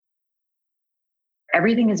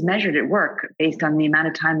everything is measured at work based on the amount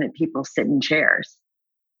of time that people sit in chairs.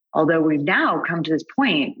 Although we've now come to this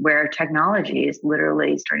point where technology is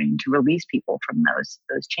literally starting to release people from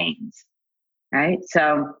those chains, right?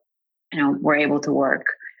 So, we're able to work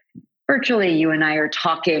virtually. You and I are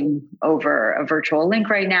talking over a virtual link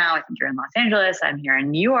right now. I think you're in Los Angeles. I'm here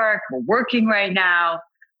in New York. We're working right now.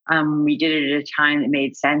 We did it at a time that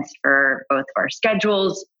made sense for both of our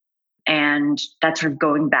schedules. And that's sort of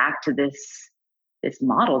going back to this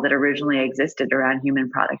model that originally existed around human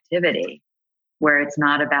productivity, where it's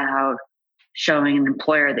not about showing an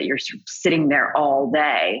employer that you're sort of sitting there all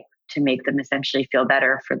day to make them essentially feel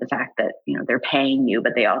better for the fact that, they're paying you,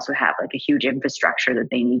 but they also have like a huge infrastructure that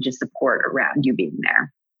they need to support around you being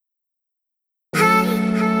there.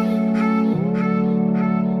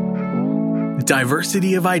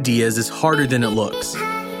 Diversity of ideas is harder than it looks.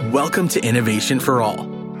 Welcome to Innovation for All,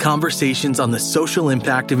 conversations on the social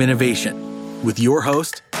impact of innovation with your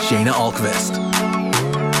host, Shayna Ahlqvist.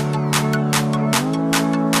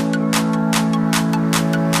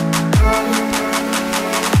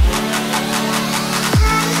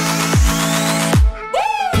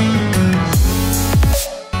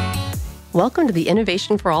 Welcome to the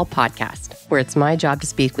Innovation for All podcast, where it's my job to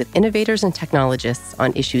speak with innovators and technologists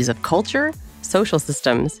on issues of culture, social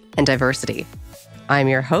systems, and diversity. I'm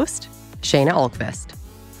your host, Shayna Ahlqvist.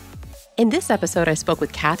 In this episode, I spoke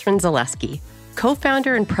with Catherine Zaleski,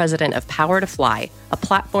 co-founder and president of Power to Fly, a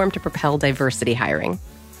platform to propel diversity hiring.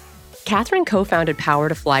 Catherine co-founded Power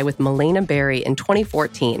to Fly with Milena Berry in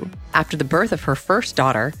 2014 after the birth of her first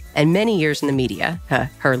daughter and many years in the media.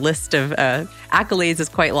 Her list of accolades is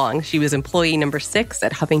quite long. She was employee number 6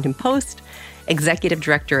 at Huffington Post, executive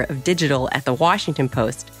director of digital at the Washington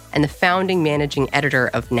Post, and the founding managing editor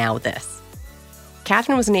of Now This.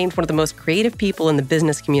 Catherine was named one of the most creative people in the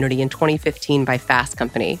business community in 2015 by Fast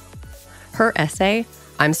Company. Her essay,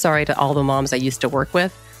 "I'm Sorry to All the Moms I Used to Work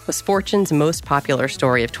With," was Fortune's most popular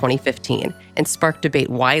story of 2015 and sparked debate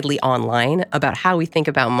widely online about how we think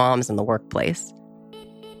about moms in the workplace.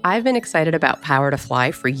 I've been excited about Power to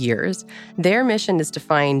Fly for years. Their mission is to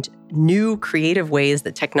find new creative ways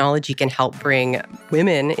that technology can help bring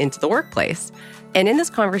women into the workplace. And in this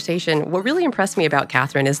conversation, what really impressed me about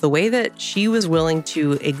Catherine is the way that she was willing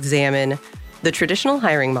to examine the traditional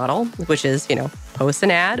hiring model, which is, post an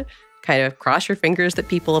ad, kind of cross your fingers that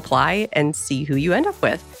people apply and see who you end up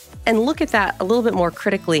with. And look at that a little bit more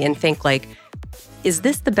critically and think is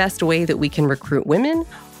this the best way that we can recruit women?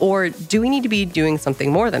 Or do we need to be doing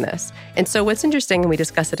something more than this? And so what's interesting, and we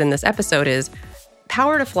discuss it in this episode, is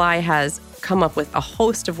Power to Fly has come up with a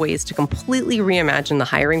host of ways to completely reimagine the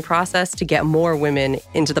hiring process to get more women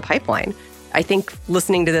into the pipeline. I think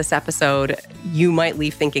listening to this episode, you might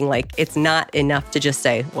leave thinking it's not enough to just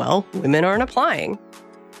say, well, women aren't applying.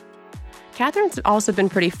 Catherine's also been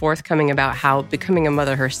pretty forthcoming about how becoming a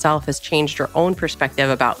mother herself has changed her own perspective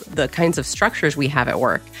about the kinds of structures we have at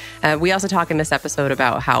work. We also talk in this episode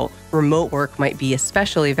about how remote work might be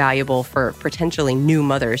especially valuable for potentially new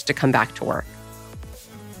mothers to come back to work.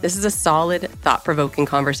 This is a solid, thought-provoking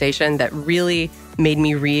conversation that really made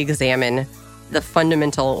me re-examine the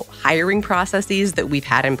fundamental hiring processes that we've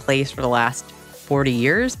had in place for the last 40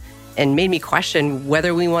 years and made me question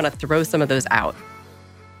whether we want to throw some of those out.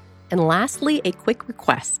 And lastly, a quick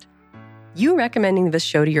request. You recommending this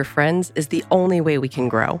show to your friends is the only way we can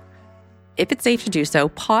grow. If it's safe to do so,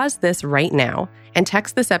 pause this right now and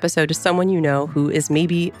text this episode to someone you know who is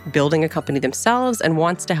maybe building a company themselves and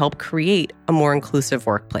wants to help create a more inclusive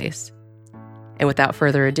workplace. And without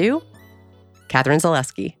further ado, Catherine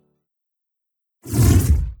Zaleski.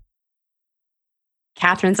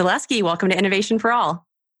 Catherine Zaleski, welcome to Innovation for All.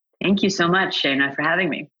 Thank you so much, Shayna, for having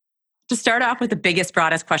me. To start off with the biggest,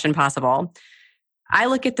 broadest question possible, I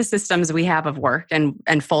look at the systems we have of work and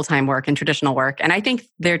full-time work and traditional work, and I think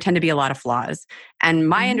there tend to be a lot of flaws. And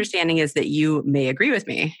my understanding is that you may agree with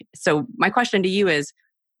me. So my question to you is,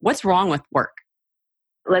 what's wrong with work?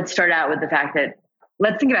 Let's start out with the fact that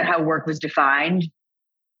let's think about how work was defined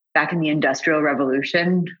back in the Industrial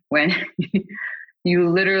Revolution, when you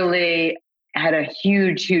literally had a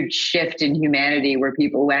huge, huge shift in humanity where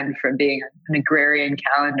people went from being an agrarian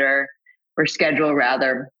calendar or schedule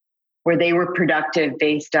rather, where they were productive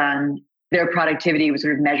based on their productivity was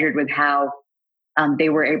sort of measured with how they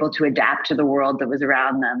were able to adapt to the world that was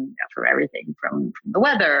around them, from everything from the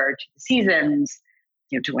weather to the seasons,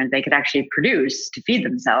 to when they could actually produce to feed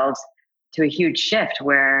themselves, to a huge shift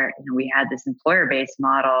where we had this employer-based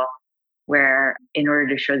model where in order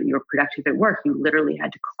to show that you were productive at work, you literally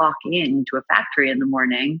had to clock in to a factory in the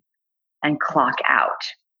morning and clock out.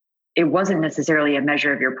 It wasn't necessarily a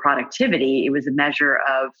measure of your productivity. It was a measure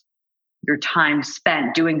of your time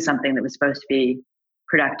spent doing something that was supposed to be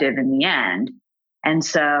productive in the end. And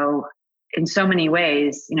so in so many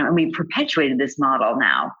ways, and we perpetuated this model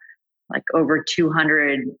now, like over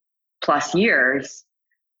 200 plus years,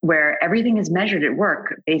 where everything is measured at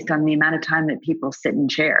work based on the amount of time that people sit in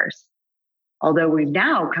chairs. Although we've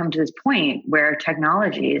now come to this point where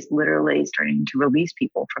technology is literally starting to release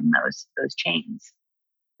people from those chains,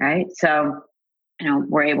 right? So,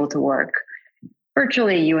 we're able to work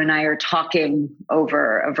virtually. You and I are talking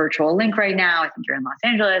over a virtual link right now. I think you're in Los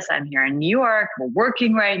Angeles. I'm here in New York. We're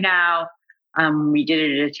working right now. We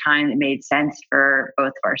did it at a time that made sense for both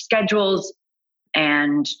of our schedules.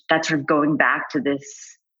 And that's sort of going back to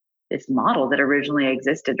this model that originally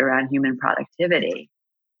existed around human productivity,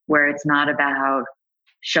 where it's not about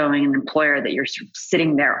showing an employer that you're sort of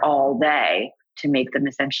sitting there all day to make them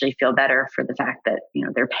essentially feel better for the fact that,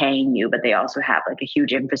 they're paying you, but they also have like a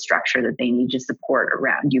huge infrastructure that they need to support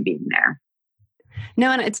around you being there.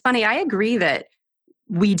 No, and it's funny. I agree that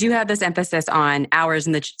we do have this emphasis on hours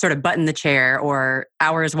in the sort of butt in the chair or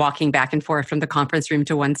hours walking back and forth from the conference room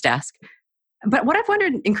to one's desk. But what I've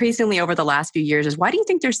wondered increasingly over the last few years is, why do you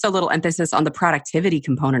think there's so little emphasis on the productivity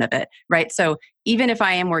component of it, right? So even if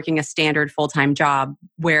I am working a standard full-time job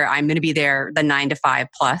where I'm going to be there the 9 to 5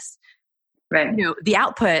 plus, right, the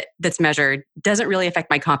output that's measured doesn't really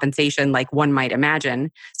affect my compensation like one might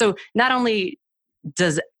imagine. So not only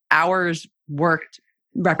does hours worked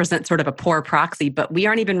represent sort of a poor proxy, but we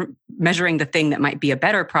aren't even measuring the thing that might be a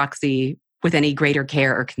better proxy with any greater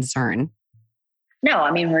care or concern. No,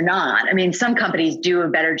 we're not. Some companies do a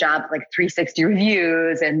better job, like 360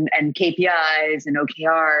 reviews and KPIs and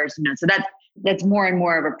OKRs. So that's more and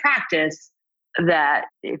more of a practice that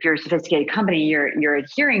if you're a sophisticated company, you're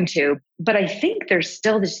adhering to. But I think there's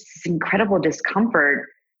still this incredible discomfort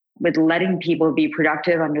with letting people be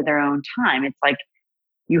productive under their own time. It's like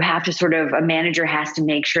you have to a manager has to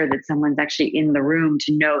make sure that someone's actually in the room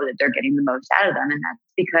to know that they're getting the most out of them. And that's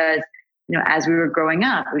because as we were growing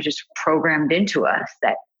up, it was just programmed into us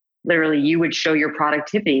that literally you would show your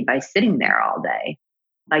productivity by sitting there all day,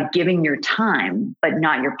 by giving your time, but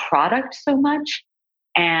not your product so much.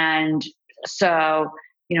 And so,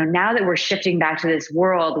 now that we're shifting back to this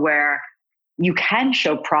world where you can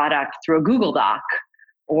show product through a Google Doc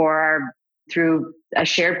or through a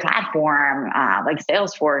shared platform like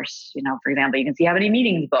Salesforce, for example, you can see how many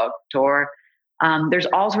meetings booked, or there's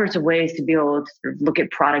all sorts of ways to be able to sort of look at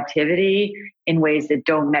productivity in ways that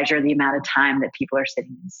don't measure the amount of time that people are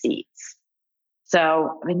sitting in seats.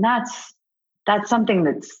 So, that's something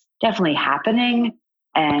that's definitely happening.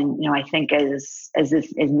 And, I think as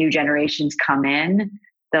new generations come in,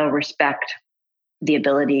 they'll respect the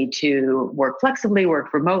ability to work flexibly,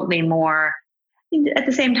 work remotely more. At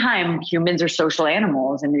the same time, humans are social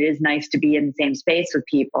animals, and it is nice to be in the same space with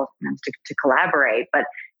people to collaborate, but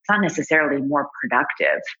it's not necessarily more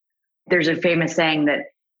productive. There's a famous saying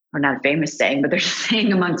or not a famous saying, but there's a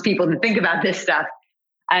saying amongst people that think about this stuff.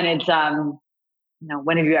 And it's,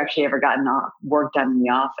 when have you actually ever gotten work done in the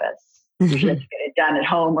office? Usually get it done at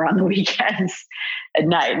home or on the weekends at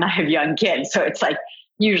night. And I have young kids. So it's like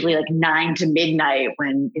usually like 9 to midnight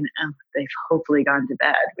when they've hopefully gone to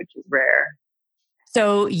bed, which is rare.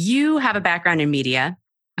 So you have a background in media.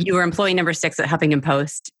 You were employee number 6 at Huffington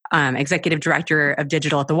Post, executive director of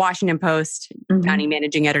digital at the Washington Post, founding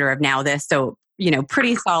managing editor of Now This. So,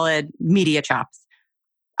 pretty solid media chops.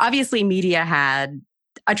 Obviously, media had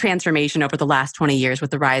a transformation over the last 20 years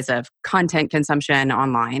with the rise of content consumption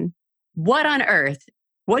online. What on earth,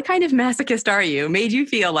 what kind of masochist are you, made you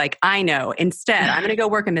feel like, I know, instead, I'm going to go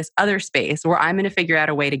work in this other space where I'm going to figure out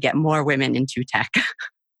a way to get more women into tech?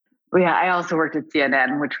 Well, yeah, I also worked at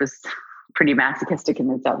CNN, which was pretty masochistic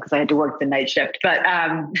in itself because I had to work the night shift. But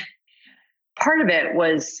part of it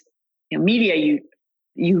was, media. You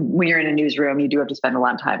when you're in a newsroom, you do have to spend a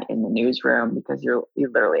lot of time in the newsroom because you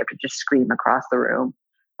literally have to just scream across the room.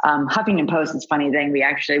 Huffington Post is a funny thing. We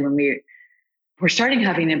actually, when we're starting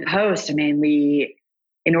Huffington Post,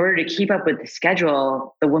 in order to keep up with the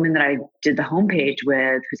schedule, the woman that I did the homepage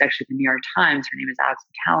with, who's actually the New York Times, her name is Alex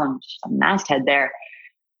McCallum, she's on the masthead there.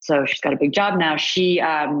 So she's got a big job now.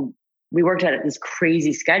 We worked out this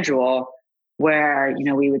crazy schedule where,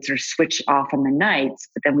 we would sort of switch off on the nights,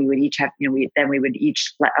 but then we would each have, we would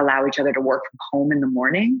each allow each other to work from home in the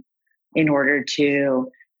morning in order to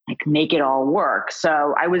make it all work.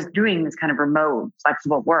 So I was doing this kind of remote,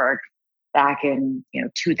 flexible work back in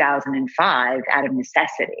 2005 out of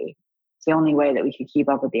necessity. It's the only way that we could keep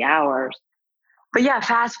up with the hours. But yeah,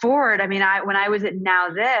 fast forward. When I was at Now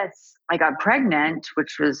This, I got pregnant,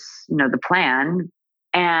 which was the plan,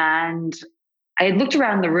 and I had looked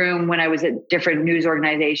around the room when I was at different news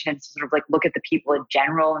organizations to sort of like look at the people in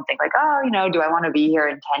general and think like, oh, do I want to be here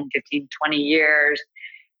in 10, 15, 20 years?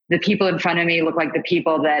 The people in front of me look like the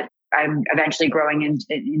people that I'm eventually growing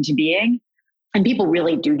into being. And people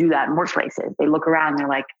really do that in workplaces. They look around and they're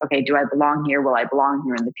like, okay, do I belong here? Will I belong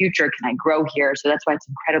here in the future? Can I grow here? So that's why it's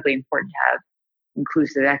incredibly important to have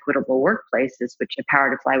inclusive, equitable workplaces, which at Power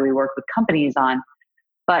to Fly, we work with companies on.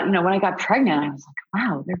 But, when I got pregnant, I was like,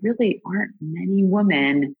 wow, there really aren't many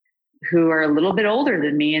women who are a little bit older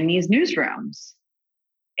than me in these newsrooms.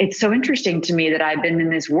 It's so interesting to me that I've been in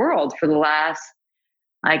this world for the last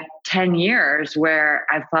 10 years where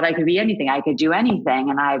I've thought I could be anything. I could do anything.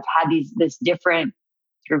 And I've had this different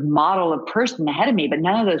sort of model of person ahead of me, but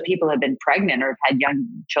none of those people have been pregnant or have had young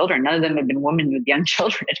children. None of them have been women with young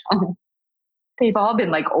children at home. They've all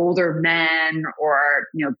been older men or,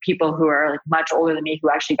 people who are much older than me who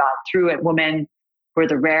actually got through it. Women were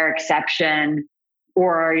the rare exception,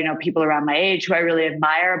 or, people around my age who I really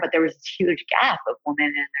admire. But there was this huge gap of women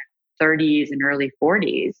in their 30s and early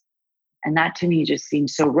 40s. And that to me just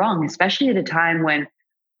seems so wrong, especially at a time when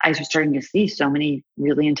I was starting to see so many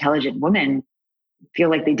really intelligent women feel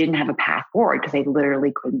like they didn't have a path forward because they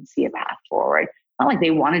literally couldn't see a path forward. Not like they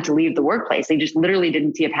wanted to leave the workplace. They just literally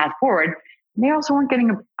didn't see a path forward. And they also weren't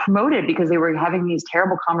getting promoted because they were having these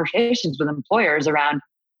terrible conversations with employers around,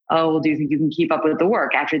 oh, well, do you think you can keep up with the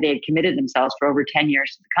work after they had committed themselves for over 10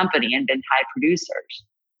 years to the company and been high producers?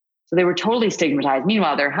 So they were totally stigmatized.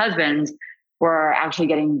 Meanwhile, their husbands were actually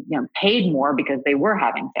getting paid more because they were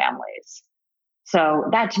having families. So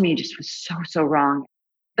that to me just was so wrong.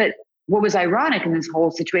 But what was ironic in this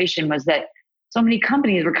whole situation was that so many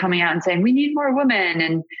companies were coming out and saying, we need more women.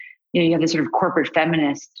 And you have this sort of corporate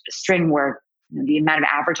feminist string where the amount of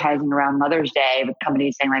advertising around Mother's Day with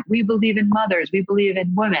companies saying we believe in mothers, we believe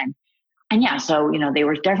in women. And yeah, so, they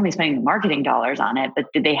were definitely spending the marketing dollars on it, but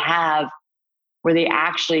were they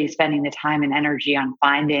actually spending the time and energy on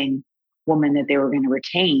finding women that they were going to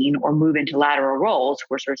retain or move into lateral roles who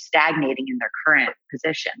were sort of stagnating in their current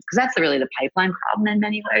positions? Because that's really the pipeline problem in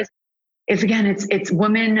many ways. It's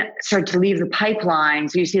women start to leave the pipeline.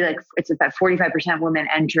 So you see it's about 45% women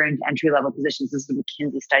enter into entry-level positions. This is a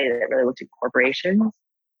McKinsey study that really looked at corporations.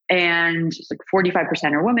 And it's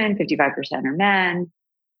 45% are women, 55% are men.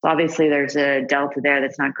 So obviously there's a delta there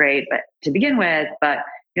that's not great, but to begin with, but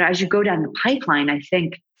as you go down the pipeline, I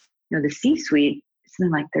think, the C-suite,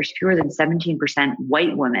 something like there's fewer than 17%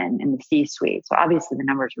 white women in the C-suite. So obviously the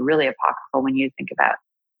numbers are really apocryphal when you think about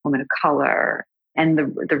women of color. And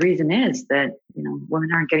the reason is that, women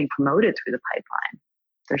aren't getting promoted through the pipeline.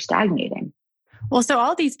 They're stagnating. Well, so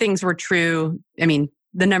all these things were true. I mean,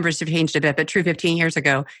 the numbers have changed a bit, but true 15 years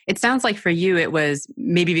ago. It sounds like for you, it was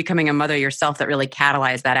maybe becoming a mother yourself that really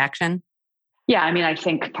catalyzed that action. Yeah. I mean, I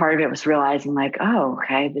think part of it was realizing oh,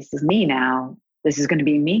 okay, this is me now. This is going to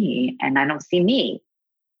be me. And I don't see me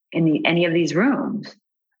in any of these rooms,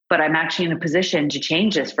 but I'm actually in a position to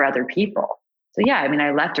change this for other people. So yeah, I mean,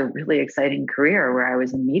 I left a really exciting career where I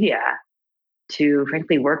was in media to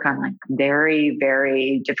frankly work on very,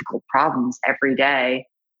 very difficult problems every day.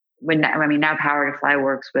 Now Power to Fly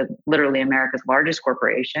works with literally America's largest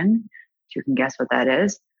corporation, if you can guess what that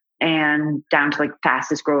is, and down to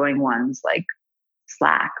fastest growing ones like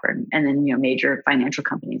Slack, and then major financial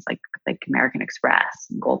companies like American Express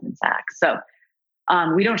and Goldman Sachs. So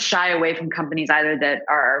we don't shy away from companies either that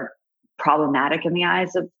are problematic in the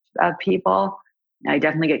eyes of people. I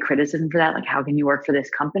definitely get criticism for that. How can you work for this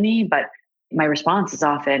company? But my response is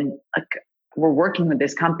often we're working with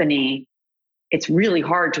this company. It's really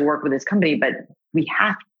hard to work with this company, but we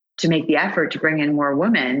have to make the effort to bring in more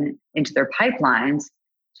women into their pipelines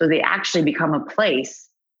so they actually become a place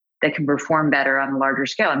that can perform better on a larger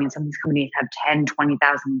scale. I mean, some of these companies have 10,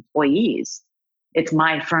 20,000 employees. It's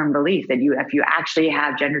my firm belief that if you actually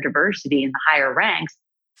have gender diversity in the higher ranks,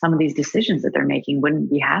 some of these decisions that they're making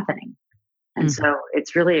wouldn't be happening. And so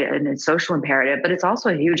it's really a social imperative, but it's also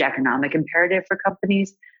a huge economic imperative for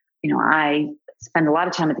companies. I spend a lot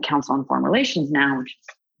of time at the Council on Foreign Relations now, which is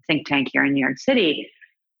a think tank here in New York City.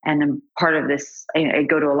 And I'm part of this. I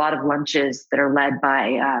go to a lot of lunches that are led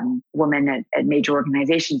by women at major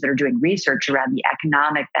organizations that are doing research around the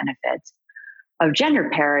economic benefits of gender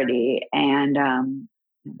parity. And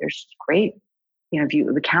there's great,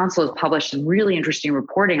 the council has published some really interesting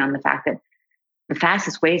reporting on the fact that the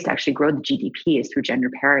fastest ways to actually grow the GDP is through gender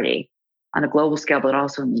parity on a global scale, but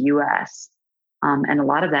also in the US. And a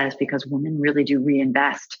lot of that is because women really do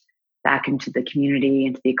reinvest back into the community,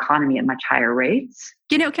 into the economy at much higher rates.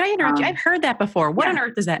 Can I interrupt you? I've heard that before. What on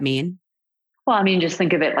earth does that mean? Well, I mean, just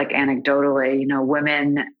think of it anecdotally,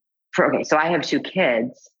 women so I have 2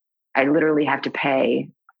 kids. I literally have to pay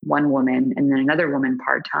one woman and then another woman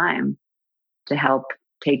part-time to help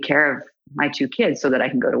take care of my 2 kids so that I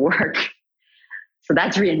can go to work. So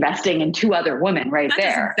that's reinvesting in 2 other women right there.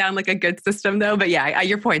 That doesn't sound like a good system though, but yeah,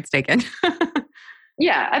 your point's taken.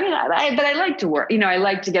 Yeah. I mean, but I like to work, I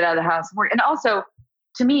like to get out of the house and work. And also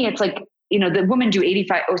to me, it's like, the women do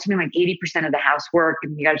something like 80% of the housework.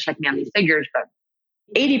 And you got to check me on these figures, but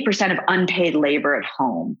 80% of unpaid labor at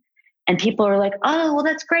home. And people are like, oh, well,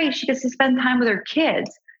 that's great. She gets to spend time with her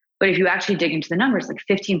kids. But if you actually dig into the numbers, like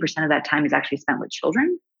 15% of that time is actually spent with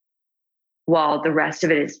children, while the rest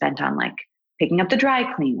of it is spent on like picking up the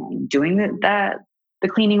dry cleaning, doing the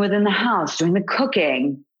cleaning within the house, doing the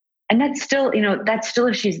cooking. And that's still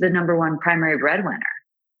if she's the number one primary breadwinner.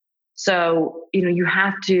 So, you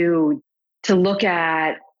have to look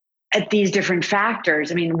at these different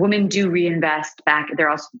factors. I mean, women do reinvest back. They're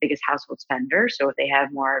also the biggest household spenders. So if they have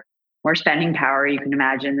more spending power, you can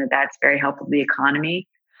imagine that that's very helpful to the economy.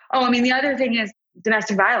 Oh, I mean, the other thing is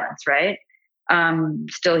domestic violence, right?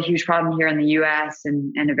 Still a huge problem here in the US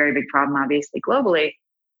and a very big problem, obviously, globally.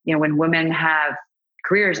 When women have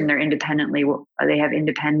careers and they have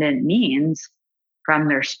independent means from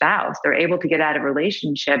their spouse, they're able to get out of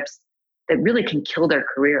relationships that really can kill their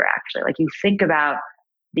career, actually. Like you think about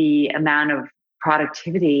the amount of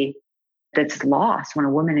productivity that's lost when a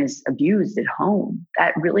woman is abused at home.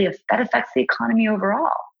 That affects the economy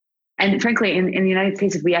overall. And frankly, in the United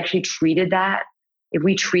States, if we actually if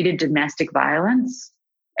we treated domestic violence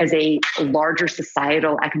as a larger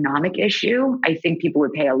societal economic issue, I think people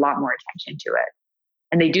would pay a lot more attention to it.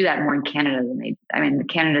 And they do that more in Canada than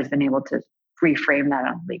Canada's been able to reframe that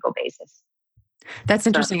on a legal basis. That's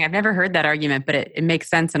interesting. I've never heard that argument, but it makes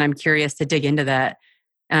sense. And I'm curious to dig into that.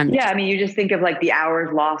 You just think of like the hours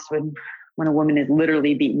lost when a woman is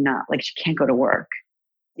literally beaten up, like she can't go to work.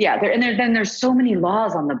 Yeah. There's so many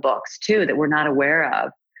laws on the books too, that we're not aware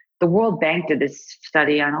of. The World Bank did this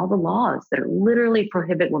study on all the laws that literally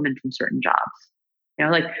prohibit women from certain jobs. Do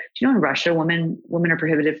you know in Russia, women are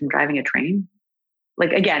prohibited from driving a train?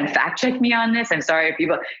 Like, again, fact check me on this. I'm sorry if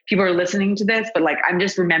people are listening to this, but like, I'm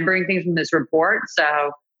just remembering things from this report.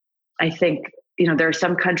 So I think, there are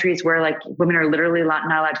some countries where like women are literally not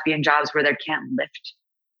allowed to be in jobs where they can't lift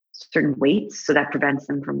certain weights. So that prevents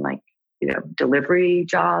them from like, delivery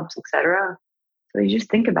jobs, et cetera. So you just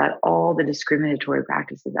think about all the discriminatory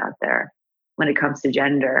practices out there when it comes to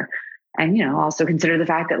gender. And, also consider the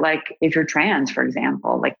fact that like, if you're trans, for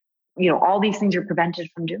example, like, all these things are prevented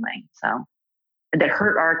from doing. So that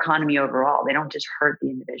hurt our economy overall. They don't just hurt the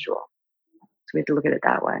individual. So we have to look at it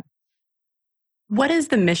that way. What is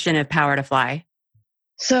the mission of Power to Fly?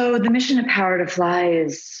 So the mission of Power to Fly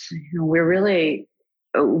is,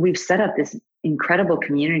 we've set up this incredible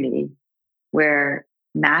community where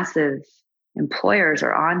massive employers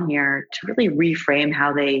are on here to really reframe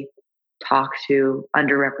how they talk to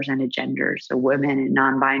underrepresented genders, so women and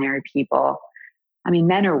non-binary people. I mean,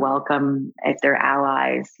 men are welcome if they're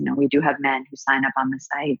allies. We do have men who sign up on the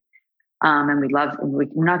site. And we're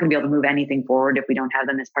not going to be able to move anything forward if we don't have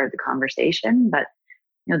them as part of the conversation. But,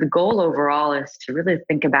 the goal overall is to really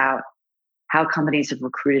think about how companies have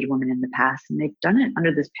recruited women in the past. And they've done it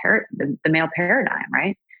under this the male paradigm,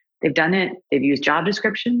 right? They've done it. They've used job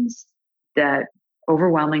descriptions that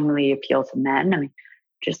overwhelmingly appeal to men. I mean,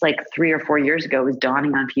 just like 3 or 4 years ago, it was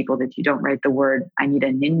dawning on people that you don't write the word, I need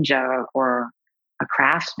a ninja or a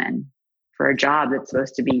craftsman for a job that's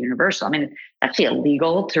supposed to be universal. I mean, it's actually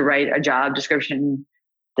illegal to write a job description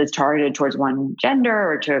that's targeted towards one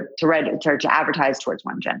gender or to advertise towards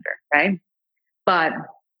one gender, right? But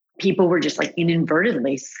people were just like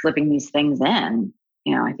inadvertently slipping these things in.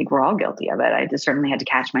 I think we're all guilty of it. I just certainly had to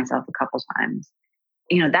catch myself a couple times.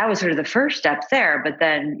 That was sort of the first steps there. But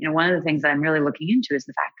then, one of the things that I'm really looking into is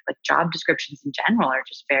the fact that like job descriptions in general are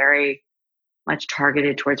just very much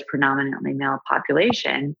targeted towards predominantly male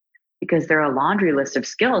population because there are a laundry list of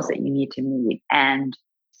skills that you need to meet. And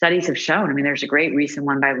studies have shown, there's a great recent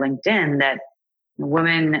one by LinkedIn that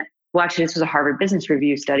women, well, actually this was a Harvard Business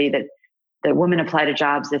Review study that women apply to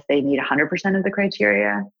jobs if they meet 100% of the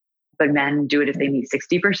criteria, but men do it if they meet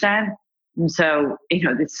 60%. And so,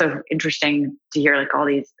 it's so interesting to hear like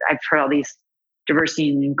I've heard all these diversity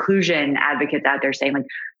and inclusion advocates out there saying like,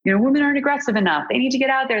 women aren't aggressive enough. They need to get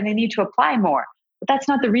out there and they need to apply more. But that's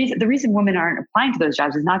not the reason. The reason women aren't applying to those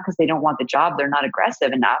jobs is not because they don't want the job. They're not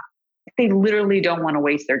aggressive enough. They literally don't want to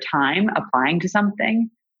waste their time applying to something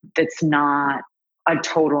that's not a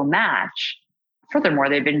total match. Furthermore,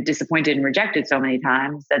 they've been disappointed and rejected so many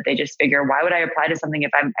times that they just figure, why would I apply to something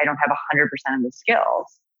if I don't have 100% of the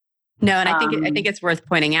skills? No, and I think it's worth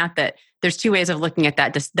pointing out that there's two ways of looking at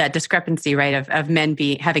that discrepancy, right? Of men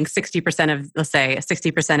having 60% of, let's say,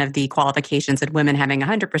 60% of the qualifications, and women having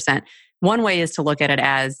 100%. One way is to look at it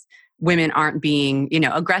as women aren't being,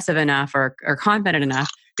 aggressive enough or confident enough.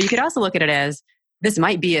 But you could also look at it as this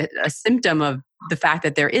might be a symptom of the fact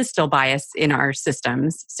that there is still bias in our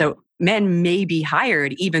systems. So men may be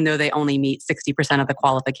hired even though they only meet 60% of the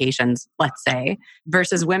qualifications, let's say,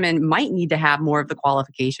 versus women might need to have more of the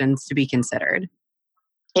qualifications to be considered.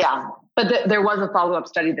 Yeah. But there was a follow-up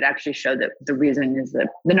study that actually showed that the reason is that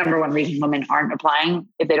the number one reason women aren't applying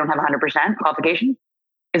if they don't have 100% qualification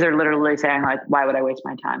is they're literally saying, like, why would I waste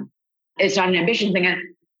my time? It's not an ambition thing.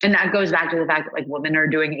 And that goes back to the fact that, like, women are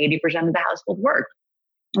doing 80% of the household work.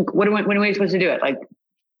 Like, when are we supposed to do it? Like,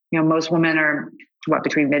 most women are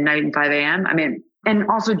between midnight and 5 a.m. I mean, and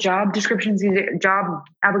also job descriptions, job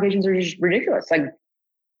applications are just ridiculous. Like,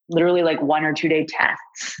 literally like 1 or 2 day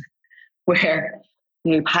tests where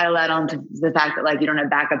you pile that onto the fact that, like, you don't have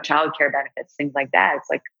backup childcare benefits, things like that. It's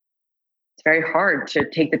like, it's very hard to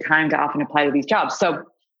take the time to often apply to these jobs. So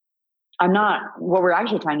what we're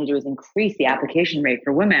actually trying to do is increase the application rate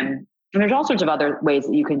for women. And there's all sorts of other ways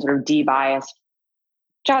that you can sort of de-bias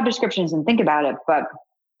job descriptions and think about it. But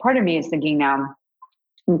part of me is thinking now,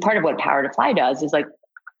 and part of what Power to Fly does is, like,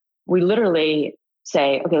 we literally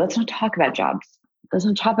say, okay, let's not talk about jobs. Let's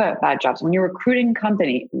not talk about jobs. When you're recruiting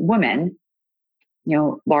women,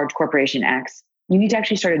 large corporation X, you need to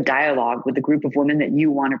actually start a dialogue with the group of women that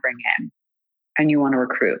you want to bring in and you want to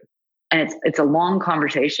recruit. And it's a long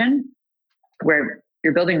conversation where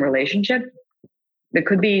you're building relationship. It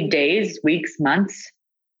could be days, weeks, months.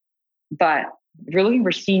 But if you're looking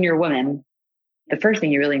for senior women, the first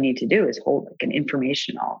thing you really need to do is hold, like, an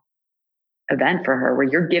informational event for her where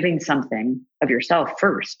you're giving something of yourself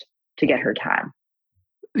first to get her time.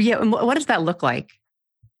 Yeah. And what does that look like?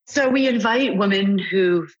 So we invite women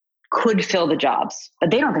who could fill the jobs,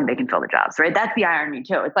 but they don't think they can fill the jobs, right? That's the irony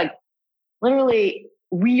too. It's like, literally,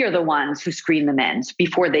 we are the ones who screen them in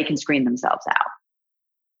before they can screen themselves out.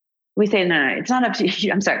 We say, no, it's not up to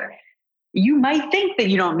you. I'm sorry. You might think that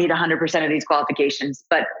you don't meet 100% of these qualifications,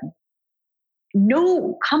 but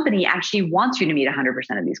no company actually wants you to meet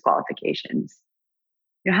 100% of these qualifications.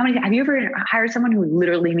 Have you ever hired someone who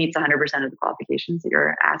literally meets 100% of the qualifications that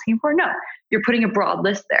you're asking for? No, you're putting a broad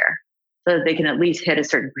list there so that they can at least hit a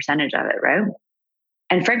certain percentage of it, right?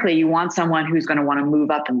 And frankly, you want someone who's going to want to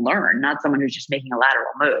move up and learn, not someone who's just making a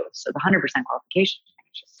lateral move. So the 100% qualification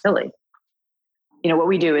is just silly. What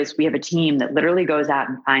we do is we have a team that literally goes out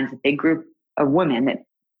and finds a big group of women that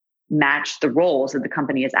match the roles that the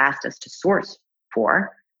company has asked us to source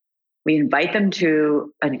for. We invite them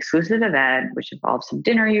to an exclusive event, which involves some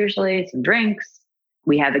dinner, usually some drinks.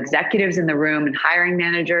 We have executives in the room and hiring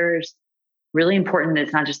managers. Really important that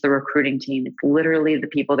it's not just the recruiting team. It's literally the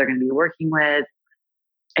people they're going to be working with.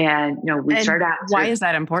 And, start out. Why is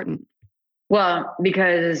that important? Well,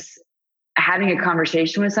 because having a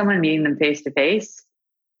conversation with someone, meeting them face to face,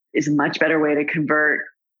 is a much better way to convert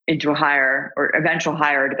into a hire or eventual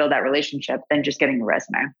hire to build that relationship than just getting a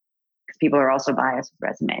resume. Because people are also biased with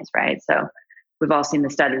resumes, right? So we've all seen the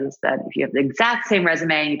studies that if you have the exact same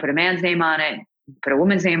resume and you put a man's name on it, you put a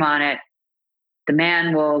woman's name on it, the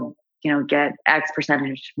man will, get X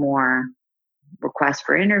percentage more requests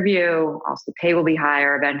for interview. Also, the pay will be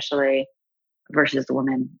higher eventually versus the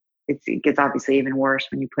woman. It gets obviously even worse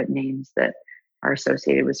when you put names that are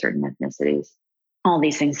associated with certain ethnicities. All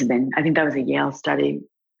these things have been, I think that was a Yale study.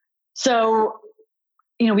 So,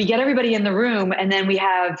 we get everybody in the room and then we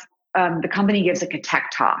have the company gives like a tech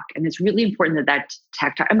talk. And it's really important that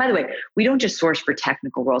tech talk, and by the way, we don't just source for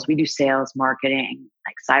technical roles. We do sales, marketing,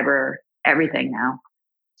 like cyber, everything now.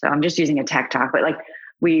 So I'm just using a tech talk, but like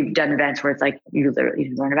we've done events where it's like you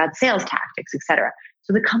learn about sales tactics, et cetera.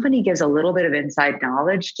 So the company gives a little bit of inside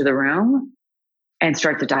knowledge to the room and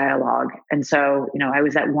starts a dialogue. And so, I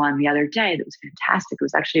was at one the other day that was fantastic. It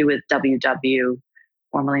was actually with WW,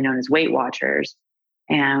 formerly known as Weight Watchers.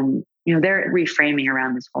 And, they're reframing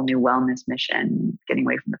around this whole new wellness mission, getting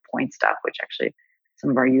away from the point stuff, which actually some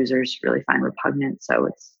of our users really find repugnant. So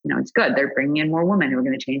it's, it's good. They're bringing in more women who are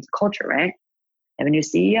going to change the culture, right? They have a new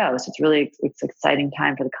CEO. So it's an exciting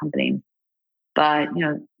time for the company. But,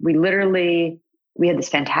 we had this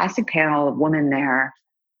fantastic panel of women there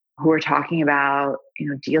who were talking about,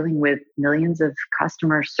 dealing with millions of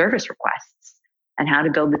customer service requests and how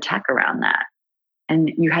to build the tech around that.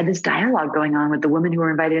 And you had this dialogue going on with the women who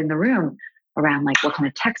were invited in the room around like what kind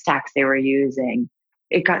of tech stacks they were using.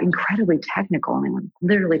 It got incredibly technical and they were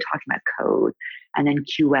literally talking about code and then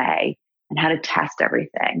QA and how to test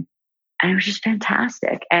everything. And it was just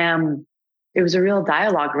fantastic. it was a real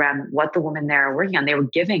dialogue around what the women there are working on. They were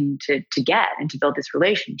giving to get and to build this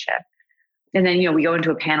relationship. And then, we go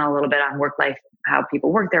into a panel a little bit on work-life, how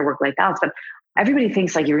people work their work-life balance. But everybody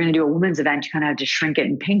thinks like you're going to do a women's event, you kind of have to shrink it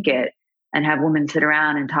and pink it and have women sit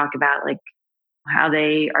around and talk about like how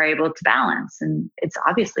they are able to balance. And it's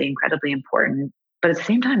obviously incredibly important. But at the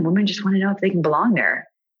same time, women just want to know if they can belong there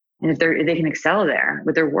and if they can excel there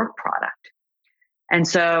with their work product. And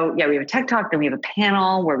so, we have a tech talk, then we have a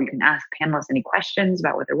panel where we can ask panelists any questions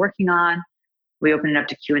about what they're working on. We open it up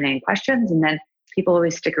to Q&A and questions, and then people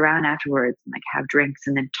always stick around afterwards and like have drinks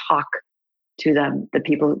and then talk to them, the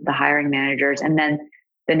people, the hiring managers. And then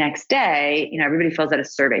the next day, everybody fills out a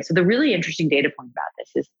survey. So the really interesting data point about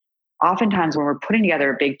this is oftentimes when we're putting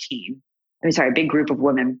together a big big group of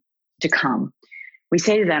women to come, we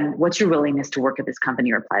say to them, what's your willingness to work at this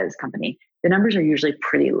company or apply to this company? The numbers are usually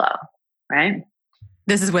pretty low, right?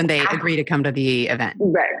 This is when they agree to come to the event.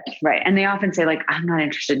 Right. And they often say like, I'm not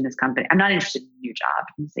interested in this company. I'm not interested in a new job.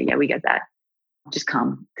 And say, yeah, we get that. Just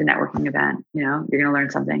come to networking event. You're going to learn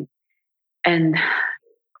something. And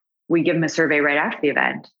we give them a survey right after the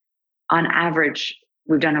event. On average,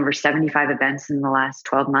 we've done over 75 events in the last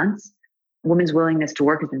 12 months. Women's willingness to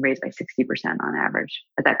work has been raised by 60% on average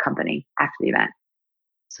at that company after the event.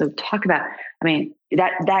 So talk about,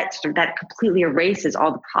 that completely erases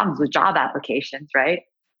all the problems with job applications, right?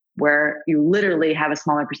 Where you literally have a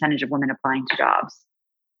smaller percentage of women applying to jobs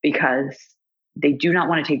because they do not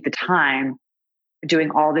want to take the time doing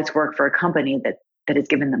all this work for a company that has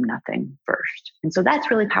given them nothing first. And so that's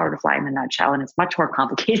really Power to Fly in a nutshell. And it's much more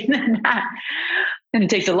complicated than that. And it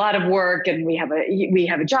takes a lot of work. And we have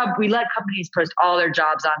a job. We let companies post all their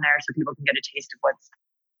jobs on there so people can get a taste of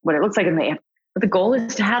what it looks like. But the goal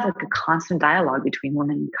is to have like a constant dialogue between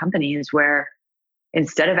women and companies where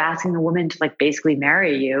instead of asking the woman to like basically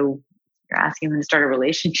marry you, you're asking them to start a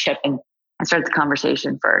relationship and start the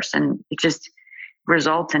conversation first. And it just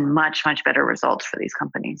results in much, much better results for these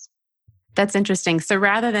companies. That's interesting. So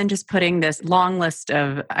rather than just putting this long list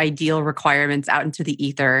of ideal requirements out into the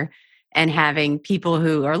ether and having people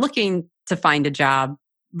who are looking to find a job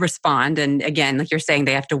respond, and again, like you're saying,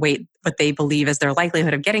 they have to weight what they believe is their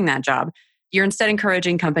likelihood of getting that job, you're instead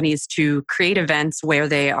encouraging companies to create events where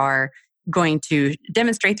they are going to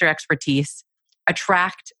demonstrate their expertise,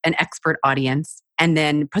 attract an expert audience, and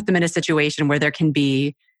then put them in a situation where there can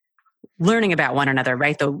be learning about one another,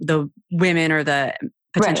 right? The women or the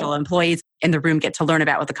potential employees in the room get to learn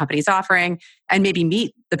about what the company's offering and maybe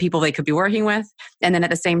meet the people they could be working with. And then at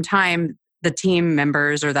the same time, the team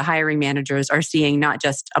members or the hiring managers are seeing not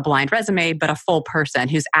just a blind resume, but a full person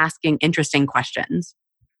who's asking interesting questions.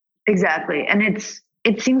 Exactly. And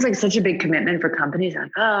it seems like such a big commitment for companies.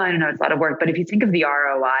 Like, oh, I don't know, it's a lot of work. But if you think of the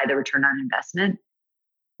ROI, the return on investment,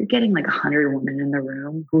 you're getting like 100 women in the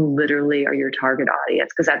room who literally are your target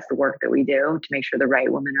audience, because that's the work that we do to make sure the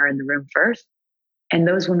right women are in the room first. And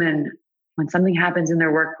those women, when something happens in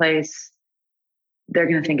their workplace, they're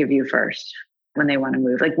going to think of you first when they want to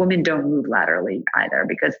move. Like women don't move laterally either,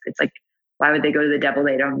 because it's like, why would they go to the devil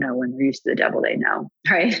they don't know when they're used to the devil they know,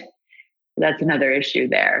 right? That's another issue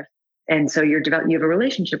there. And so you have a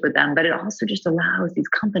relationship with them, but it also just allows these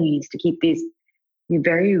companies to keep these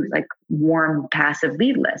very like warm, passive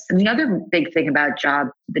lead lists. And the other big thing about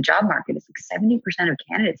the job market is like 70% of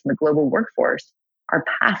candidates in the global workforce are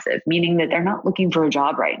passive, meaning that they're not looking for a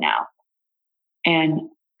job right now. And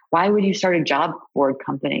why would you start a job board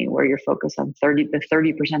company where you're focused on the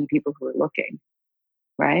 30% of people who are looking,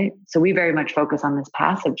 right? So we very much focus on this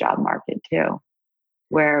passive job market too,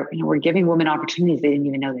 where we're giving women opportunities they didn't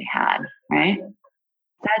even know they had, right?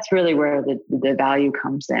 That's really where the value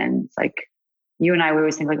comes in. It's like you and I, we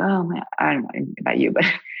always think like, oh, man, I don't know about you, but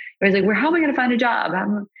it was like, how am I going to find a job?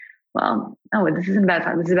 Well, no, this isn't about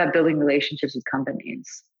that. This is about building relationships with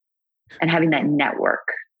companies and having that network.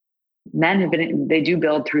 Men they do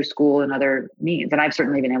build through school and other means. And I've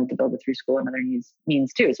certainly been able to build it through school and other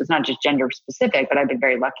means too. So it's not just gender specific, but I've been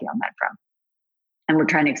very lucky on that front. And we're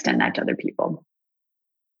trying to extend that to other people.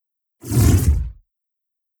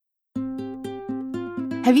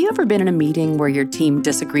 Have you ever been in a meeting where your team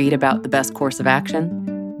disagreed about the best course of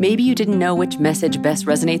action? Maybe you didn't know which message best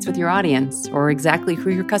resonates with your audience, or exactly who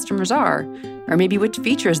your customers are, or maybe which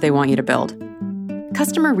features they want you to build.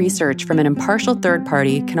 Customer research from an impartial third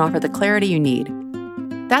party can offer the clarity you need.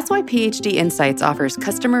 That's why PhD Insights offers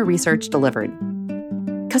Customer Research Delivered.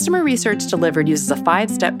 Customer Research Delivered uses a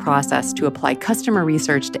 5-step process to apply customer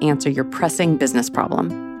research to answer your pressing business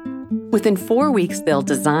problem. Within 4 weeks, they'll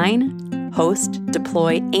design, host,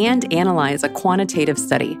 deploy, and analyze a quantitative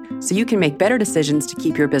study so you can make better decisions to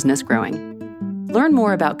keep your business growing. Learn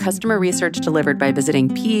more about customer research delivered by visiting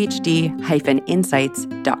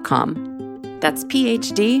phd-insights.com. That's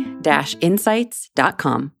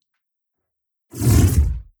phd-insights.com.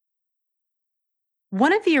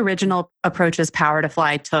 One of the original approaches Power to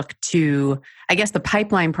Fly took to, I guess, the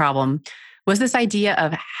pipeline problem was this idea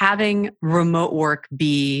of having remote work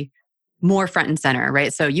be more front and center,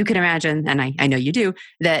 right? So you can imagine, and I know you do,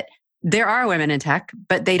 that there are women in tech,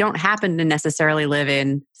 but they don't happen to necessarily live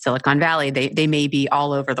in Silicon Valley. They may be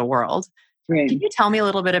all over the world. Right. Can you tell me a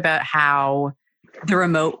little bit about how the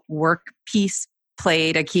remote work piece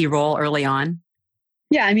played a key role early on?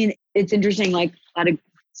 Yeah, I mean, it's interesting, like a lot of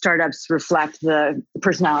startups reflect the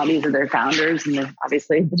personalities of their founders and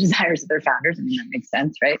obviously the desires of their founders. I mean, that makes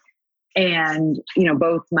sense, right? And,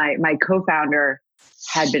 both my co-founder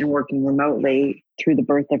had been working remotely through the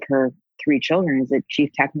birth of her 3 children as a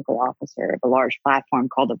chief technical officer of a large platform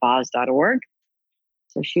called Avaaz.org.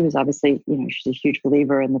 So she was obviously, she's a huge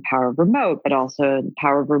believer in the power of remote, but also the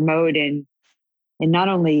power of remote in not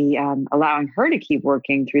only allowing her to keep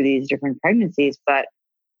working through these different pregnancies, but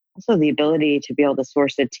also the ability to be able to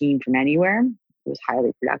source a team from anywhere. It was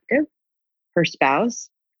highly productive. Her spouse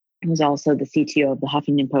was also the CTO of the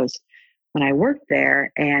Huffington Post when I worked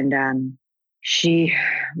there. And she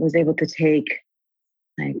was able to take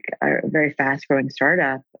like a very fast growing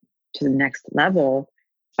startup to the next level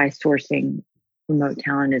by sourcing remote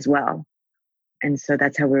talent as well. And so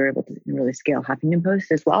that's how we were able to really scale Huffington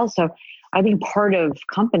Post as well. So I think part of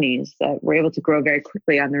companies that were able to grow very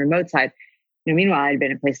quickly on the remote side, meanwhile, I'd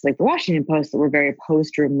been in places like the Washington Post that were very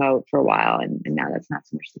opposed to remote for a while. And now that's not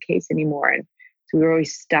so much the case anymore. And so we were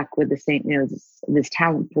always stuck with the same, this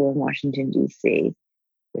talent pool in Washington, D.C.,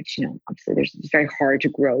 which, obviously it's very hard to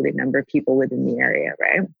grow the number of people within the area,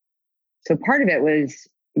 right? So part of it was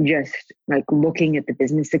just like looking at the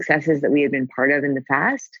business successes that we had been part of in the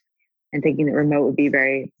past and thinking that remote would be a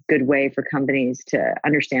very good way for companies to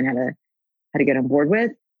understand how to get on board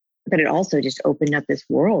with. But it also just opened up this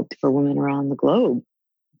world for women around the globe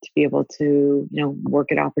to be able to, work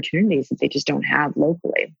at opportunities that they just don't have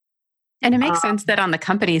locally. And it makes sense that on the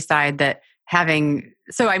company side that there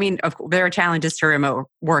are challenges to remote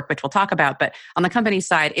work, which we'll talk about, but on the company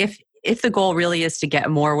side, if the goal really is to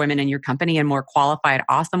get more women in your company and more qualified,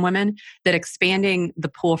 awesome women, that expanding the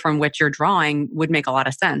pool from which you're drawing would make a lot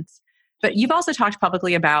of sense. But you've also talked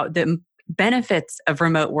publicly about the benefits of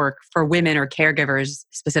remote work for women or caregivers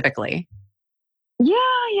specifically. Yeah.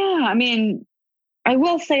 I mean, I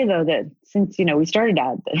will say though that since, we started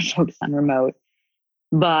out focused on remote,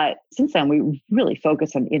 but since then we really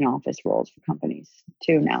focus on in-office roles for companies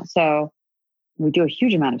too now. So we do a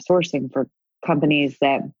huge amount of sourcing for companies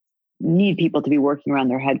that need people to be working around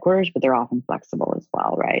their headquarters, but they're often flexible as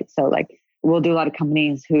well, right? So like we'll do a lot of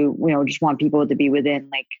companies who, just want people to be within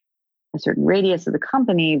like a certain radius of the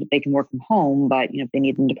company, but they can work from home. But, if they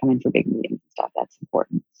need them to come in for big meetings and stuff, that's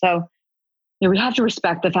important. So, we have to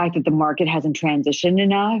respect the fact that the market hasn't transitioned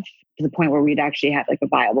enough to the point where we'd actually have like a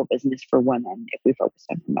viable business for women if we focus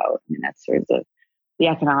on remote. I mean, that's sort of the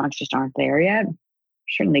economics just aren't there yet.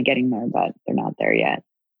 Certainly getting there, but they're not there yet.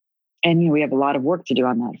 And, we have a lot of work to do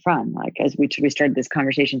on that front. Like as we started this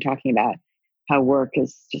conversation talking about how work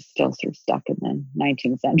is just still sort of stuck in the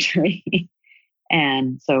 19th century.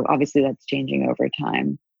 And so obviously that's changing over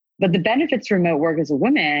time. But the benefits to remote work as a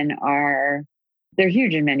woman they're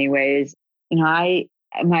huge in many ways. I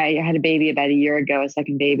had a baby about a year ago, a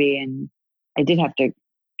second baby, and I did have to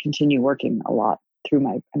continue working a lot through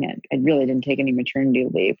I really didn't take any maternity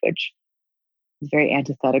leave, which is very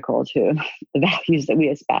antithetical to the values that we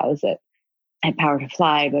espouse at Power to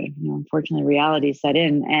Fly. But, unfortunately reality set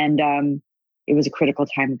in. And it was a critical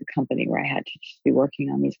time of the company where I had to just be working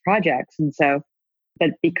on these projects. And so,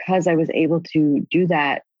 but because I was able to do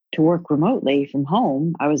that, to work remotely from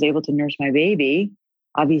home, I was able to nurse my baby,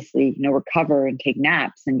 obviously, recover and take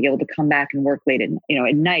naps and be able to come back and work late at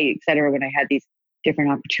night, et cetera, when I had these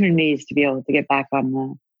different opportunities to be able to get back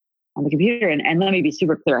on the computer. And let me be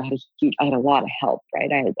super clear, I had a lot of help,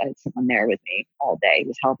 right? I had someone there with me all day who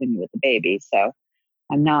was helping me with the baby. So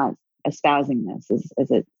I'm not espousing this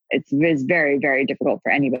as it's very, very difficult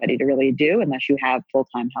for anybody to really do unless you have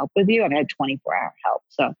full-time help with you. I had 24-hour help.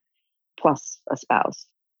 So plus a spouse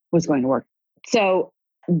was going to work. So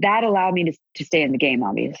that allowed me to stay in the game,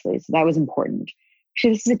 obviously. So that was important.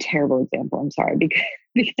 Actually, this is a terrible example. I'm sorry,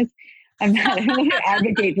 because I'm not going to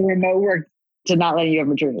advocate for remote work to not letting you have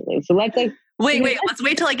maternity leave. So let's like, wait, let's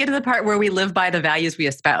wait till I get to the part where we live by the values we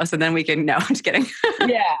espouse and then we can, no, I'm just kidding.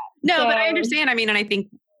 Yeah. No, but I understand. I mean, and I think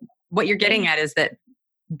what you're getting at is that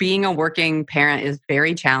being a working parent is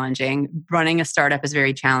very challenging. Running a startup is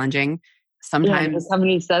very challenging. sometimes. If the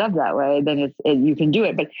company's set up that way, then you can do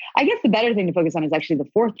it. But I guess the better thing to focus on is actually the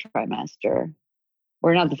fourth trimester,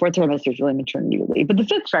 or not the fourth trimester is really maternity leave, but the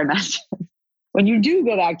fifth trimester. When you do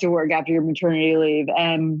go back to work after your maternity leave,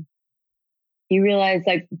 and you realize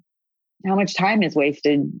like how much time is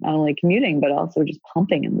wasted, not only commuting, but also just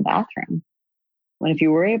pumping in the bathroom. When if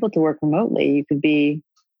you were able to work remotely, you could be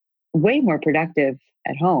way more productive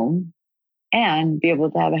at home and be able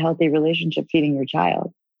to have a healthy relationship feeding your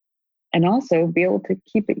child. And also be able to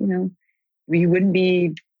keep it, you wouldn't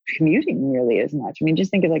be commuting nearly as much. I mean,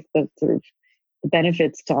 just think of like the sort of the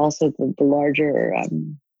benefits to also the larger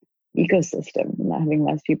ecosystem, not having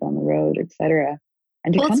less people on the road, et cetera,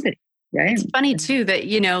 and to company, right? It's funny too that,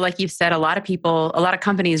 like you've said, a lot of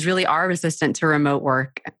companies really are resistant to remote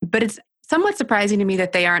work, but it's somewhat surprising to me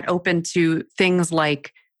that they aren't open to things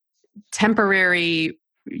like temporary,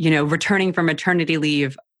 returning from maternity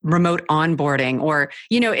leave, remote onboarding, or,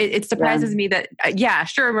 it surprises me that,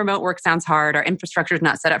 sure, remote work sounds hard. Our infrastructure is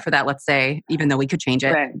not set up for that, let's say, even though we could change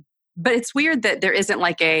it. Right. But it's weird that there isn't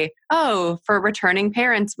like for returning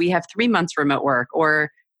parents, we have 3 months remote work, or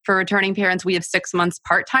for returning parents, we have 6 months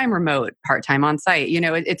part-time remote, part-time on site.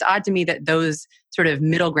 It's odd to me that those sort of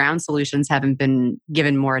middle ground solutions haven't been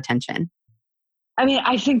given more attention. I mean,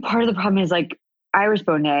 I think part of the problem is like Iris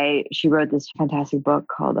Bonet, she wrote this fantastic book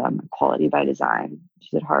called Quality by Design.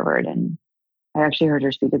 She's at Harvard, and I actually heard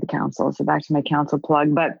her speak at the council. So back to my council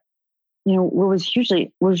plug. But, what was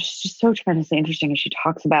just so tremendously interesting is she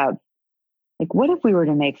talks about, like, what if we were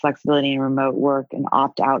to make flexibility in remote work an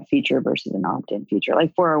opt-out feature versus an opt-in feature,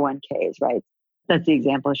 like 401ks, right? That's the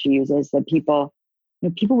example she uses, that people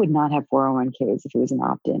would not have 401ks if it was an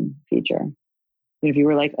opt-in feature. If you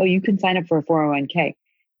were like, oh, you can sign up for a 401k.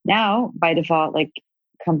 Now, by default, like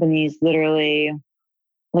companies literally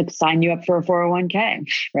like sign you up for a 401k,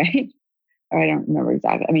 right? Or I don't remember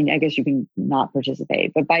exactly. I mean, I guess you can not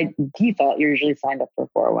participate, but by default, you're usually signed up for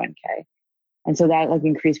a 401k. And so that like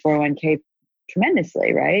increased 401k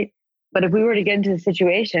tremendously, right? But if we were to get into a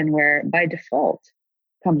situation where by default,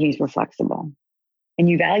 companies were flexible and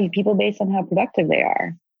you value people based on how productive they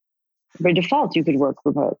are, by default, you could work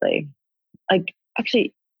remotely. Like,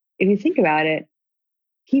 actually, if you think about it,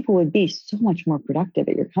 people would be so much more productive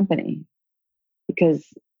at your company because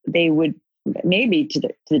they would maybe to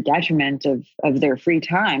the detriment of their free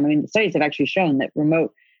time. I mean, the studies have actually shown that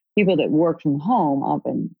remote people that work from home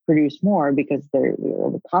often produce more because they're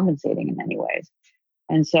overcompensating in many ways.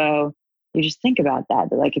 And so you just think about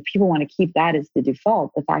that like if people want to keep that as the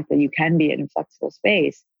default, the fact that you can be in a flexible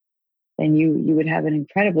space, then you would have an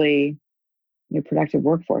incredibly productive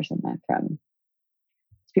workforce on that front.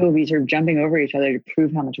 People would be sort of jumping over each other to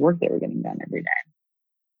prove how much work they were getting done every day.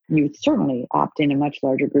 And you would certainly opt in a much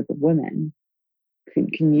larger group of women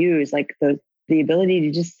can use like the ability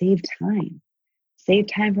to just save time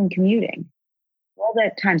from commuting, all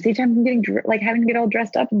that time, save time from having to get all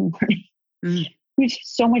dressed up in the morning. We have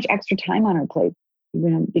so much extra time on our plate,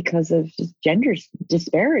 because of just gender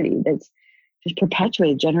disparity that's just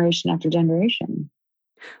perpetuated generation after generation.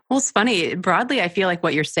 Well, it's funny. Broadly, I feel like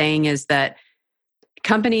what you're saying is that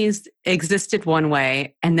companies existed one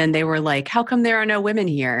way, and then they were like, how come there are no women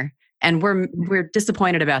here? And we're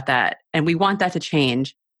disappointed about that. And we want that to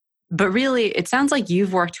change. But really, it sounds like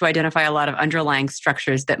you've worked to identify a lot of underlying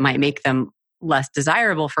structures that might make them less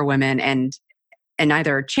desirable for women and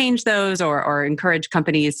either change those or encourage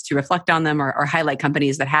companies to reflect on them or highlight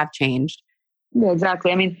companies that have changed. Yeah,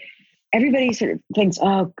 exactly. I mean, everybody sort of thinks,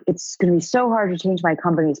 oh, it's going to be so hard to change my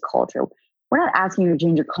company's culture. We're not asking you to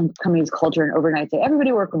change your company's culture and overnight say,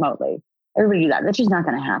 everybody work remotely. Everybody do that. That's just not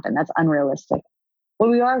going to happen. That's unrealistic. What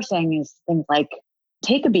we are saying is things like,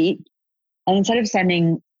 take a beat, and instead of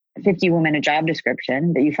sending 50 women a job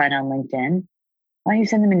description that you find on LinkedIn, why don't you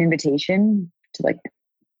send them an invitation to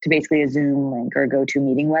basically a Zoom link or a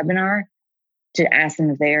GoToMeeting webinar to ask them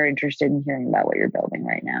if they are interested in hearing about what you're building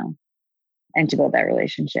right now and to build that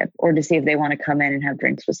relationship, or to see if they want to come in and have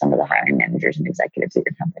drinks with some of the hiring managers and executives at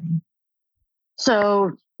your company.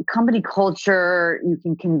 So company culture, you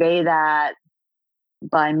can convey that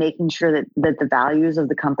by making sure that the values of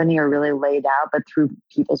the company are really laid out, but through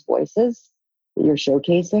people's voices that you're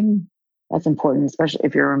showcasing. That's important, especially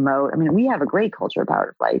if you're remote. I mean, we have a great culture about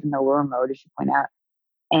it, right? Even though we're remote, as you point out.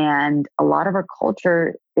 And a lot of our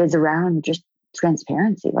culture is around just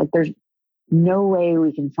transparency. Like there's no way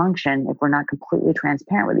we can function if we're not completely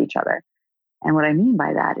transparent with each other. And what I mean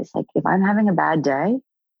by that is like, if I'm having a bad day,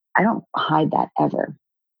 I don't hide that ever.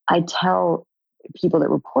 I tell people that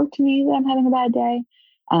report to me that I'm having a bad day.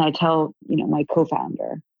 And I tell, my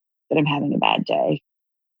co-founder that I'm having a bad day,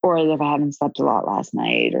 or that if I haven't slept a lot last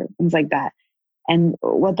night or things like that. And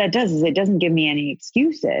what that does is it doesn't give me any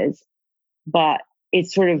excuses, but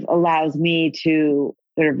it sort of allows me to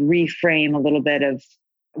sort of reframe a little bit of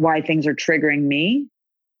why things are triggering me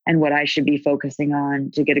and what I should be focusing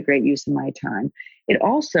on to get a great use of my time. It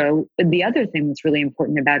also, the other thing that's really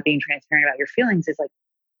important about being transparent about your feelings is like,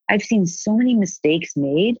 I've seen so many mistakes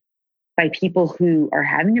made by people who are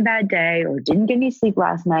having a bad day or didn't get any sleep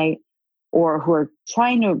last night, or who are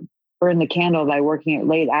trying to burn the candle by working at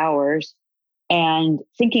late hours and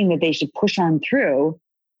thinking that they should push on through,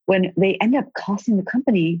 when they end up costing the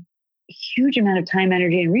company a huge amount of time,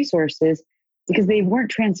 energy, and resources because they weren't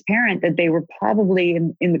transparent that they were probably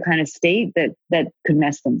in the kind of state that could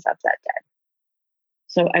mess things up that day.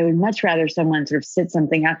 So I would much rather someone sort of sit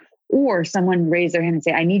something out, or someone raise their hand and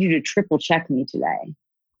say, I need you to triple check me today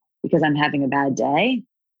because I'm having a bad day,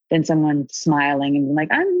 than someone smiling and being like,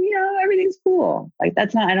 everything's cool. Like I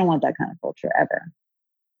don't want that kind of culture ever.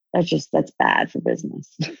 That's bad for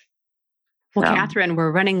business. Well, Catherine,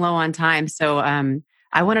 we're running low on time. So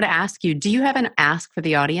I wanted to ask you, do you have an ask for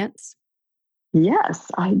the audience? Yes,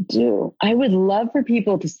 I do. I would love for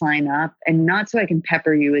people to sign up, and not so I can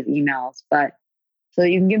pepper you with emails, but so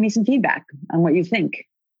that you can give me some feedback on what you think.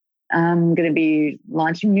 I'm going to be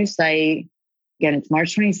launching a new site. Again, it's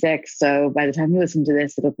March 26th. So by the time you listen to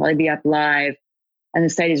this, it'll probably be up live. And the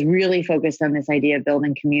site is really focused on this idea of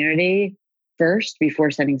building community first before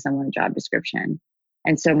sending someone a job description.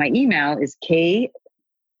 And so my email is K,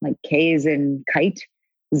 like K is in kite,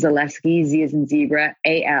 Zaleski, Z is in zebra,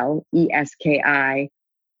 ALESKI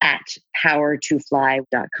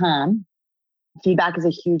 @powertofly.com. Feedback is a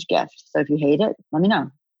huge gift. So if you hate it, let me know.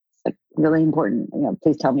 It's like really important.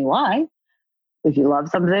 Please tell me why. If you love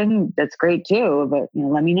something, that's great too. But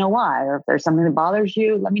let me know why. Or if there's something that bothers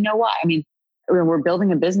you, let me know why. I mean, we're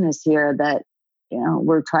building a business here that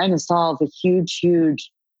we're trying to solve a huge, huge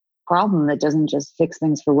problem that doesn't just fix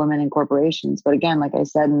things for women in corporations. But again, like I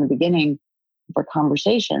said in the beginning of our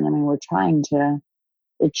conversation, we're trying to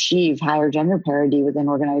achieve higher gender parity within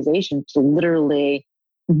organizations to literally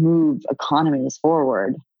move economies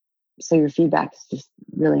forward. So your feedback is just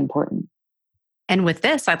really important. And with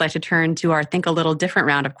this, I'd like to turn to our Think a Little Different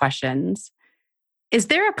round of questions. Is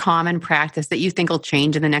there a common practice that you think will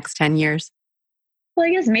change in the next 10 years? Well,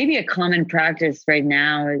 I guess maybe a common practice right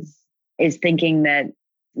now is thinking that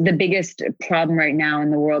the biggest problem right now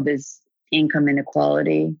in the world is income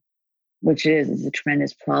inequality, which is a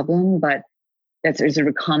tremendous problem. But that's sort of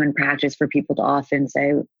a common practice for people to often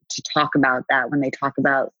say, to talk about that when they talk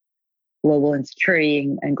about global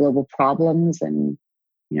insecurity and global problems and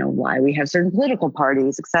why we have certain political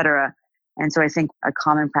parties, et cetera. And so I think a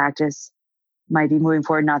common practice might be moving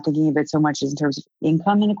forward, not thinking of it so much as in terms of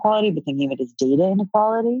income inequality, but thinking of it as data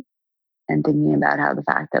inequality, and thinking about how the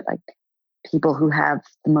fact that people who have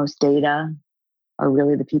the most data are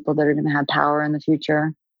really the people that are going to have power in the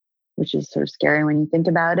future, which is sort of scary when you think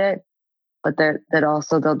about it. But that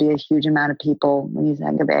also there'll be a huge amount of people, when you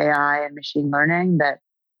think of AI and machine learning, that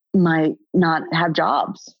might not have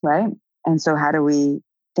jobs, right? And so how do we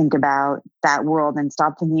think about that world and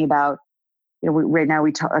stop thinking about, right now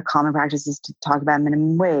a common practice is to talk about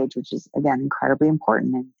minimum wage, which is, again, incredibly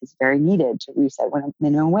important and is very needed to reset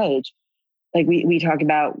minimum wage. Like we talk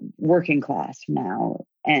about working class now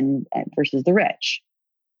and versus the rich.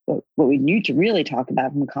 But what we need to really talk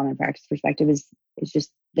about from a common practice perspective is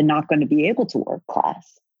just the not going to be able to work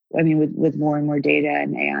class. With more and more data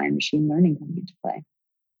and AI and machine learning coming into play.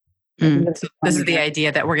 So this is the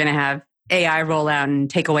idea that we're going to have AI roll out and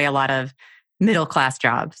take away a lot of middle class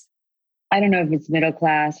jobs. I don't know if it's middle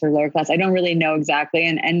class or lower class. I don't really know exactly.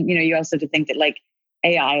 And you also have to think that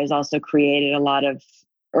AI has also created a lot of,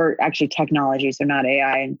 or actually technology, so not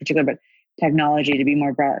AI in particular, but technology to be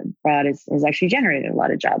more broad has actually generated a lot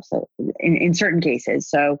of jobs. So in certain cases,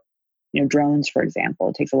 so drones, for example,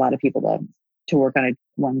 it takes a lot of people to work on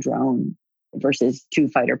one drone versus 2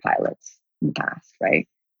 fighter pilots in the past, right?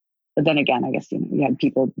 But then again, I guess you had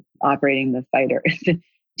people operating the fighter,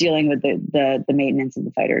 dealing with the maintenance of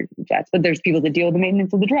the fighter jets. But there's people that deal with the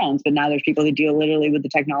maintenance of the drones. But now there's people that deal literally with the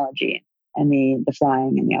technology and the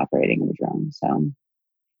flying and the operating of the drone. So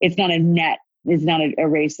it's not a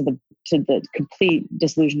race to the complete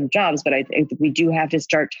dissolution of jobs. But I think we do have to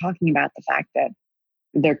start talking about the fact that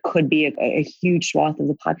there could be a huge swath of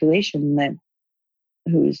the population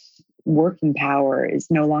whose working power is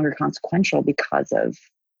no longer consequential because of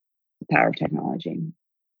the power of technology.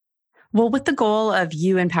 Well, with the goal of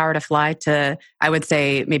you and Power to Fly to, I would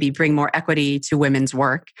say, maybe bring more equity to women's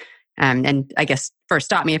work, and I guess first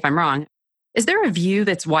stop me if I'm wrong, is there a view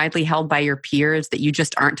that's widely held by your peers that you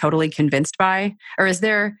just aren't totally convinced by? Or is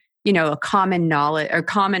there a common knowledge or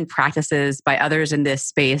common practices by others in this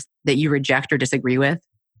space that you reject or disagree with?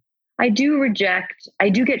 I do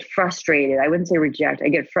get frustrated. I wouldn't say reject. I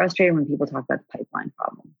get frustrated when people talk about the pipeline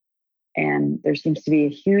problem. And there seems to be a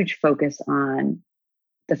huge focus on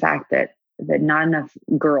the fact that not enough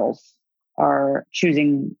girls are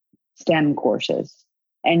choosing STEM courses.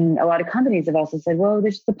 And a lot of companies have also said, well,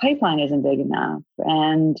 the pipeline isn't big enough.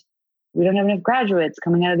 And we don't have enough graduates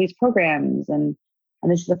coming out of these programs. And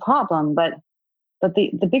this is a problem. But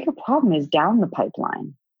the bigger problem is down the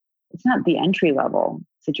pipeline. It's not the entry level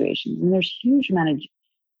situations. And there's huge amount of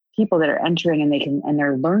people that are entering and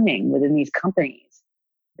they're learning within these companies.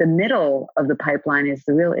 The middle of the pipeline is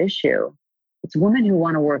the real issue. It's women who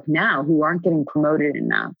want to work now, who aren't getting promoted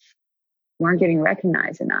enough, who aren't getting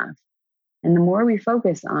recognized enough. And the more we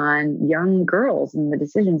focus on young girls and the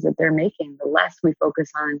decisions that they're making, the less we focus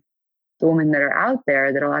on the women that are out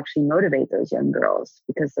there that'll actually motivate those young girls,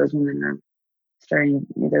 because those women are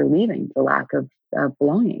they're leaving for lack of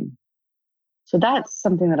belonging. So that's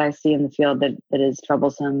something that I see in the field that is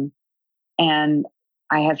troublesome. And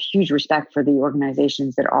I have huge respect for the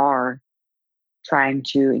organizations that are trying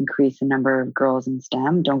to increase the number of girls in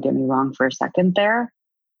STEM. Don't get me wrong for a second there.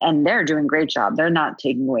 And they're doing a great job. They're not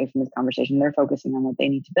taking away from this conversation. They're focusing on what they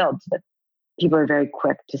need to build. But people are very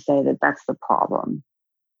quick to say that that's the problem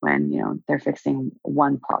when, they're fixing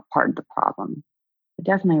one part of the problem. I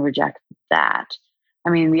definitely reject that. I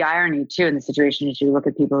mean, the irony too in the situation is you look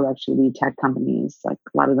at people who actually lead tech companies, like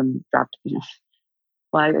a lot of them dropped,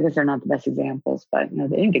 well, I guess they're not the best examples, but they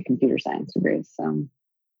didn't get computer science degrees. So a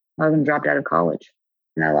lot of them dropped out of college.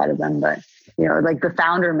 Not a lot of them, but like the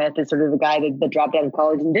founder myth is sort of the guy that dropped out of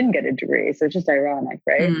college and didn't get a degree. So it's just ironic,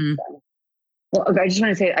 right? Mm. So, well, I just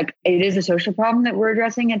want to say, it is a social problem that we're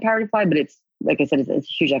addressing at Power to Fly, but it's, like I said, it's a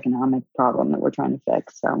huge economic problem that we're trying to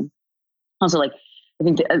fix. So also, I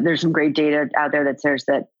think there's some great data out there that says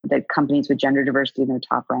that companies with gender diversity in their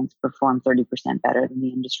top ranks perform 30% better than the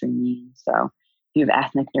industry mean. So if you have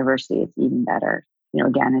ethnic diversity, it's even better.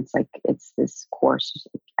 Again, it's this coarse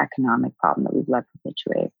economic problem that we've let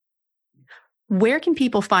perpetuate. Where can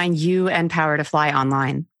people find you and Power to Fly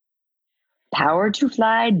online?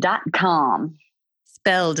 powertofly.com.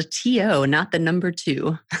 Spelled T-O, not the number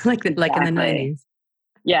 2, like in the 90s.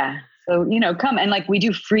 Yeah. So, come and we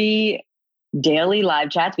do free daily live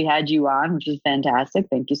chats. We had you on, which is fantastic.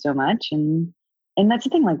 Thank you so much. And that's the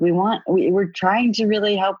thing, we're trying to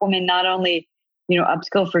really help women not only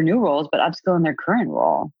upskill for new roles, but upskill in their current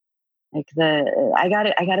role. I got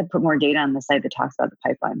to put more data on the site that talks about the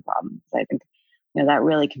pipeline problem. I think, that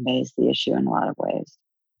really conveys the issue in a lot of ways.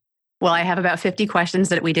 Well, I have about 50 questions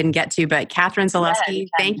that we didn't get to, but Catherine Zaleski,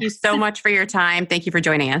 thank you so much for your time. Thank you for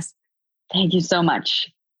joining us. Thank you so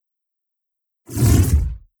much.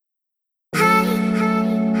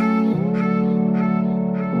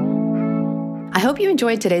 I hope you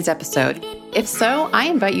enjoyed today's episode. If so, I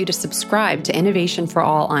invite you to subscribe to Innovation for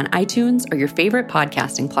All on iTunes or your favorite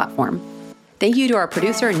podcasting platform. Thank you to our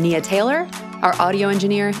producer, Nia Taylor, our audio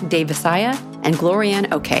engineer, Dave Visaya, and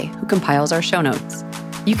Glorianne Oke, who compiles our show notes.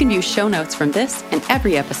 You can view show notes from this and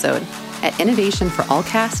every episode at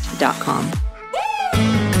innovationforallcast.com.